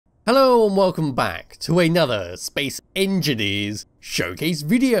Hello and welcome back to another Space Engineers showcase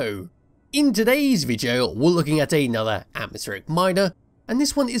video. In today's video we're looking at another atmospheric miner, and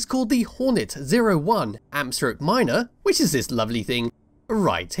this one is called the Hornet 01 atmospheric miner, which is this lovely thing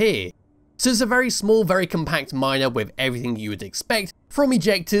right here. So it's a very small, very compact miner with everything you would expect, from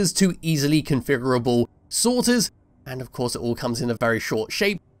ejectors to easily configurable sorters, and of course it all comes in a very short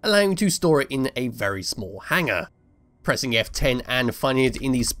shape, allowing you to store it in a very small hangar. Pressing F10 and finding it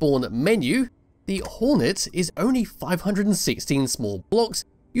in the spawn menu, the Hornet is only 516 small blocks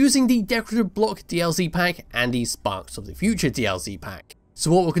using the Decorative Block DLC pack and the Sparks of the Future DLC pack. So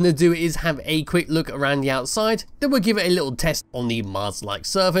what we're going to do is have a quick look around the outside, then we'll give it a little test on the Mars-like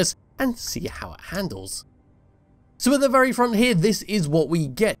surface and see how it handles. So at the very front here, this is what we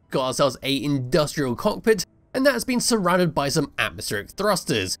get. Got ourselves a industrial cockpit, and that's been surrounded by some atmospheric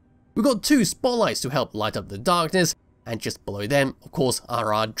thrusters. We've got two spotlights to help light up the darkness, and just below them, of course,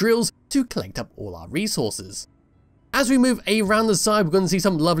 are our drills to collect up all our resources. As we move around the side, we're going to see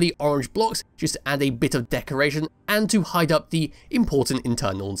some lovely orange blocks just to add a bit of decoration and to hide up the important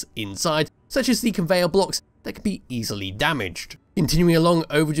internals inside, such as the conveyor blocks that can be easily damaged. Continuing along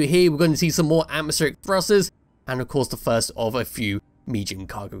over to here, we're going to see some more atmospheric thrusters, and of course the first of a few medium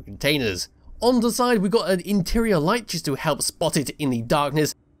cargo containers. On the side, we've got an interior light just to help spot it in the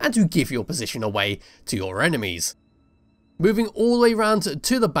darkness and to give your position away to your enemies. Moving all the way around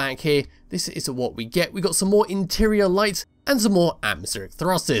to the back here, this is what we get. We've got some more interior lights and some more atmospheric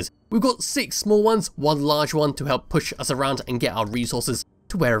thrusters. We've got 6 small ones, 1 large one to help push us around and get our resources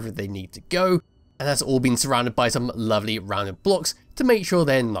to wherever they need to go. And that's all been surrounded by some lovely rounded blocks to make sure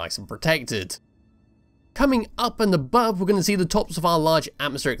they're nice and protected. Coming up and above, we're going to see the tops of our large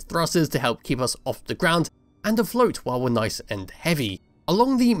atmospheric thrusters to help keep us off the ground and afloat while we're nice and heavy.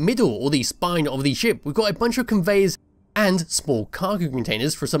 Along the middle or the spine of the ship, we've got a bunch of conveyors and small cargo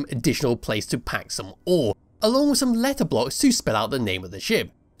containers for some additional place to pack some ore, along with some letter blocks to spell out the name of the ship.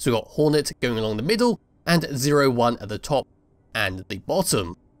 So we've got Hornet going along the middle, and 01 at the top and the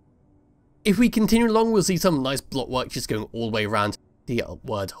bottom. If we continue along, we'll see some nice block work just going all the way around the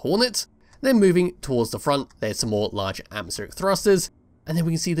word Hornet. Then moving towards the front, there's some more large atmospheric thrusters, and then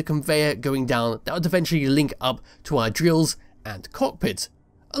we can see the conveyor going down that would eventually link up to our drills and cockpit,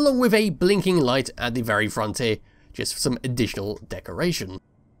 along with a blinking light at the very front here, just for some additional decoration.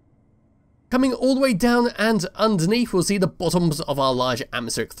 Coming all the way down and underneath, we'll see the bottoms of our large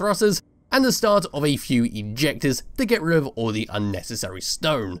atmospheric thrusters and the start of a few ejectors to get rid of all the unnecessary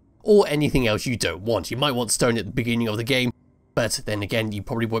stone, or anything else you don't want. You might want stone at the beginning of the game, but then again, you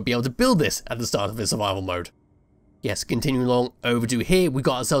probably won't be able to build this at the start of the survival mode. Yes, continuing along over to here, we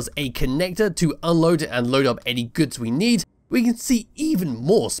got ourselves a connector to unload and load up any goods we need. We can see even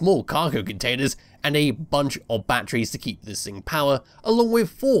more small cargo containers and a bunch of batteries to keep this thing power, along with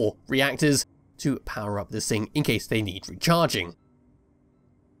 4 reactors to power up this thing in case they need recharging.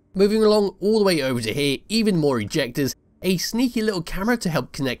 Moving along all the way over to here, even more ejectors, a sneaky little camera to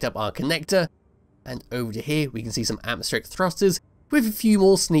help connect up our connector, and over to here we can see some atmospheric thrusters with a few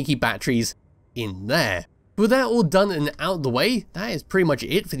more sneaky batteries in there. With that all done and out the way, that is pretty much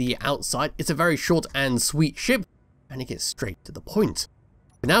it for the outside. It's a very short and sweet ship, and it gets straight to the point.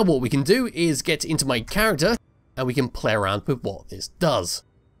 But now what we can do is get into my character and we can play around with what this does.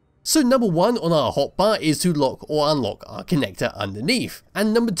 So number 1 on our hotbar is to lock or unlock our connector underneath,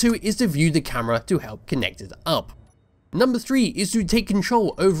 and number 2 is to view the camera to help connect it up. Number 3 is to take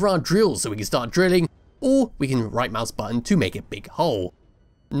control over our drills so we can start drilling, or we can right mouse button to make a big hole.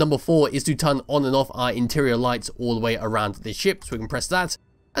 Number 4 is to turn on and off our interior lights all the way around the ship, so we can press that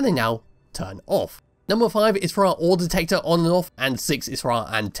and then now turn off. Number 5 is for our ore detector on and off, and 6 is for our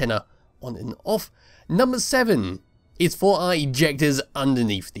antenna on and off. Number 7 is for our ejectors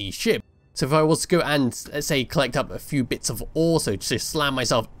underneath the ship. So if I was to go and, let's say, collect up a few bits of ore, so just slam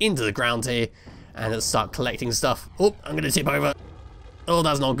myself into the ground here and start collecting stuff. Oh, I'm going to tip over. Oh,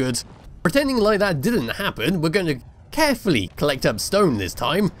 that's not good. Pretending like that didn't happen, we're going to carefully collect up stone this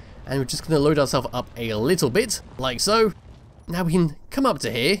time, and we're just going to load ourselves up a little bit, like so. Now we can come up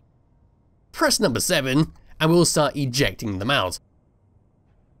to here, press number 7, and we'll start ejecting them out.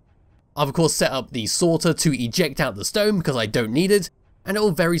 I've of course set up the sorter to eject out the stone because I don't need it, and it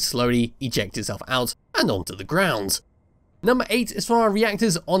will very slowly eject itself out and onto the ground. Number 8 is for our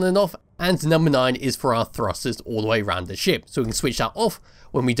reactors on and off, and number 9 is for our thrusters all the way around the ship, so we can switch that off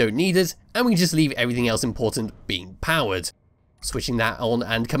when we don't need it, and we can just leave everything else important being powered. Switching that on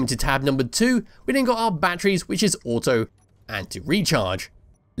and coming to tab number 2, we then got our batteries, which is auto and to recharge.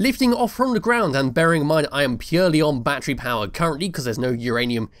 Lifting off from the ground, and bearing in mind I am purely on battery power currently because there's no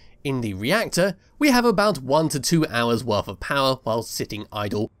uranium in the reactor, we have about 1 to 2 hours worth of power while sitting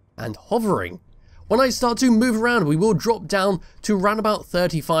idle and hovering. When I start to move around, we will drop down to around about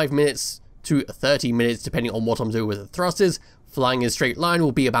 35 minutes to 30 minutes, depending on what I'm doing with the thrusters. Flying in a straight line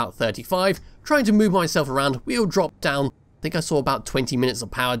will be about 35. Trying to move myself around, we'll drop down. I think I saw about 20 minutes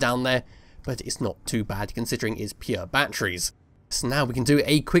of power down there, but it's not too bad considering it's pure batteries. So now we can do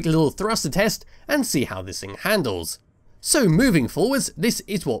a quick little thruster test and see how this thing handles. So moving forwards, this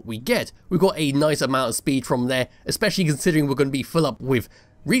is what we get. We've got a nice amount of speed from there, especially considering we're going to be full up with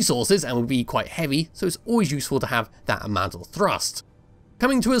resources and will be quite heavy, so it's always useful to have that amount of thrust.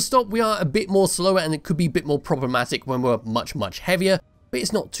 Coming to a stop, we are a bit more slower and it could be a bit more problematic when we're much heavier, but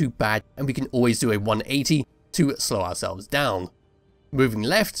it's not too bad and we can always do a 180 to slow ourselves down. Moving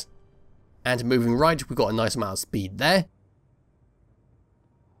left and moving right, we've got a nice amount of speed there.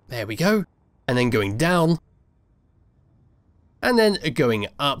 There we go. And then going down. And then going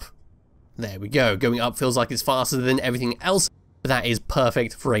up. There we go. Going up feels like it's faster than everything else, but that is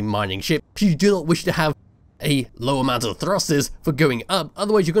perfect for a mining ship. You do not wish to have a low amount of thrusters for going up,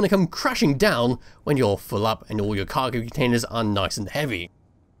 otherwise you're going to come crashing down when you're full up and all your cargo containers are nice and heavy.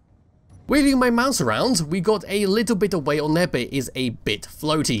 Wheeling my mouse around, we got a little bit of weight on there, but it is a bit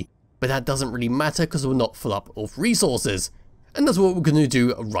floaty. But that doesn't really matter because we're not full up of resources. And that's what we're going to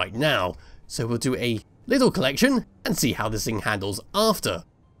do right now. So we'll do a little collection and see how this thing handles after.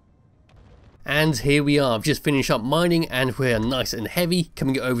 And here we are, I've just finished up mining and we're nice and heavy.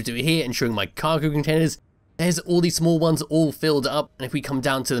 Coming over to here and showing my cargo containers. There's all these small ones all filled up, and if we come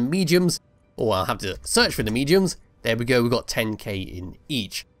down to the mediums, or I'll have to search for the mediums, there we go, we've got 10k in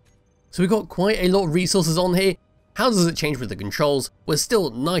each. So we've got quite a lot of resources on here. How does it change with the controls? We're still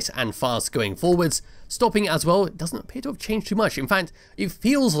nice and fast going forwards. Stopping as well, it doesn't appear to have changed too much. In fact, it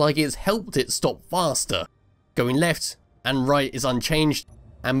feels like it's helped it stop faster. Going left and right is unchanged,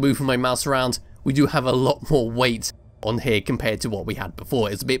 and moving my mouse around, we do have a lot more weight on here compared to what we had before.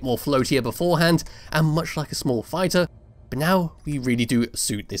 It's a bit more floatier beforehand and much like a small fighter, but now we really do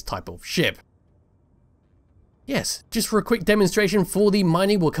suit this type of ship. Yes, just for a quick demonstration for the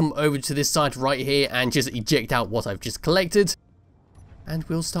mining, we'll come over to this side right here and just eject out what I've just collected, and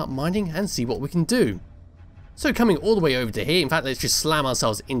we'll start mining and see what we can do. So coming all the way over to here, in fact let's just slam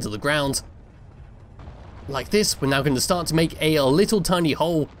ourselves into the ground. Like this, we're now going to start to make a little tiny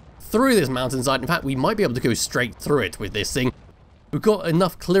hole through this mountainside. In fact, we might be able to go straight through it with this thing. We've got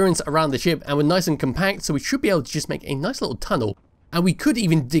enough clearance around the ship and we're nice and compact, so we should be able to just make a nice little tunnel, and we could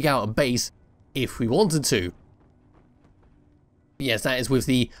even dig out a base if we wanted to. But yes, that is with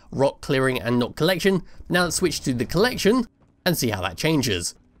the rock clearing and not collection. Now let's switch to the collection and see how that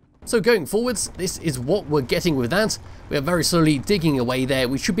changes. So going forwards, this is what we're getting with that. We are very slowly digging away there.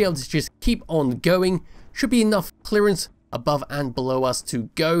 We should be able to just keep on going. Should be enough clearance above and below us to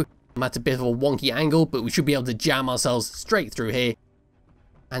go. I'm at a bit of a wonky angle, but we should be able to jam ourselves straight through here.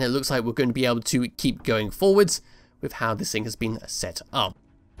 And it looks like we're going to be able to keep going forwards with how this thing has been set up.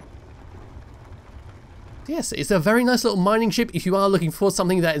 Yes, it's a very nice little mining ship if you are looking for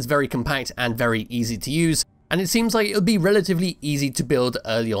something that is very compact and very easy to use. And it seems like it'll be relatively easy to build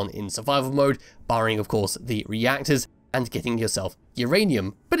early on in survival mode, barring of course the reactors and getting yourself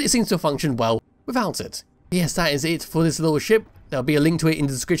uranium. But it seems to function well without it. Yes, that is it for this little ship. There'll be a link to it in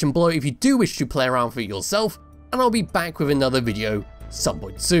the description below if you do wish to play around for it yourself, and I'll be back with another video some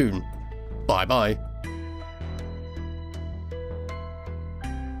point soon. Bye bye.